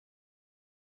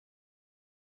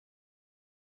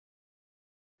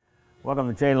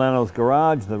Welcome to Jay Leno's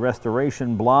Garage, the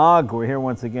restoration blog. We're here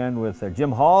once again with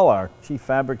Jim Hall, our chief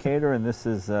fabricator, and this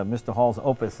is Mr. Hall's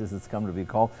opus, as it's come to be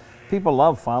called. People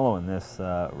love following this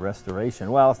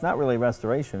restoration. Well, it's not really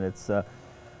restoration. It's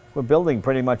we're building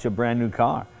pretty much a brand new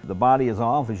car. The body is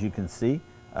off, as you can see.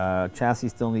 Chassis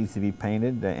still needs to be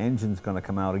painted. The engine's going to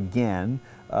come out again.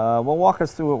 Well, walk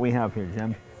us through what we have here,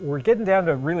 Jim. We're getting down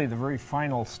to really the very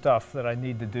final stuff that I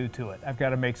need to do to it. I've got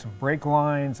to make some brake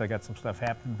lines. I got some stuff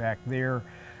happening back there.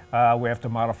 We have to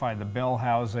modify the bell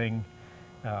housing.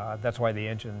 That's why the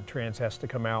engine trans has to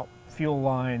come out. Fuel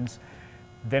lines.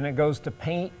 Then it goes to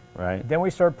paint. Right. Then we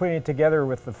start putting it together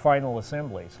with the final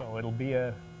assembly. So it'll be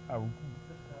a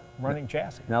running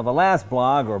chassis. Now, the last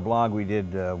blog we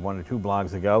did 1 or 2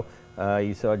 blogs ago,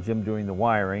 you saw Jim doing the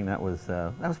wiring. That was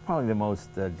probably the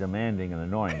most demanding and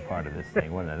annoying part of this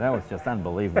thing, wasn't it? That was just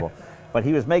unbelievable. But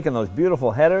he was making those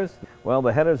beautiful headers. Well,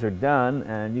 the headers are done,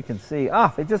 and you can see,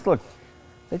 they just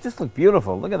look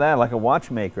beautiful. Look at that, like a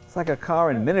watchmaker. It's like a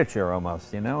car in miniature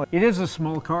almost, you know? It is a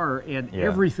small car, and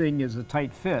everything is a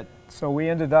tight fit. So we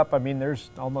ended up, I mean,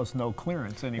 there's almost no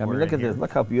clearance anywhere. I mean, look at this.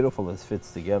 Look how beautiful this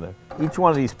fits together. Each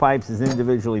one of these pipes is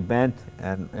individually bent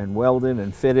and welded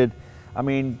and fitted. I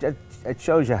mean, it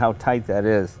shows you how tight that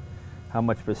is, how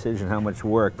much precision, how much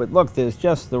work. But look, there's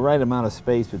just the right amount of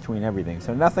space between everything.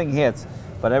 So nothing hits,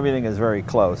 but everything is very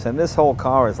close. And this whole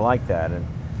car is like that. And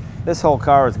this whole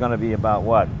car is going to be about,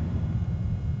 what,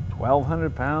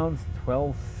 1,200 pounds?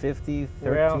 1250,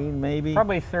 13 maybe?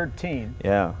 Probably 13.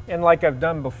 Yeah. And like I've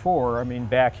done before, I mean,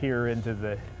 back here into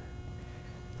the,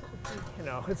 you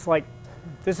know, it's like,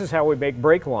 this is how we make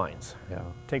brake lines. Yeah.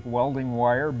 Take welding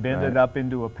wire, bend it up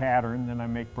into a pattern, then I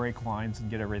make brake lines and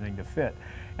get everything to fit.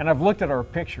 And I've looked at our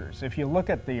pictures. If you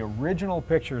look at the original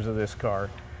pictures of this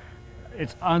car,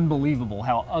 it's unbelievable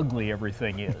how ugly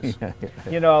everything is.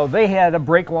 You know, they had a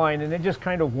brake line and it just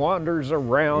kind of wanders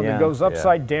around and goes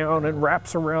upside down and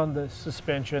wraps around the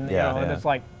suspension, you know, and it's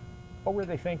like, what were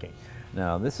they thinking?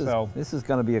 No, this is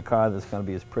going to be a car that's going to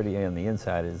be as pretty on the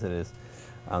inside as it is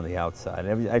on the outside.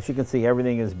 As you can see,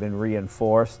 everything has been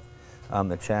reinforced on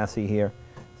the chassis here.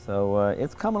 So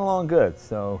it's coming along good.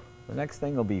 So the next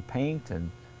thing will be paint,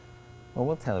 and well,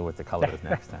 we'll tell you what the color is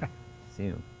next time.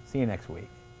 See you next week.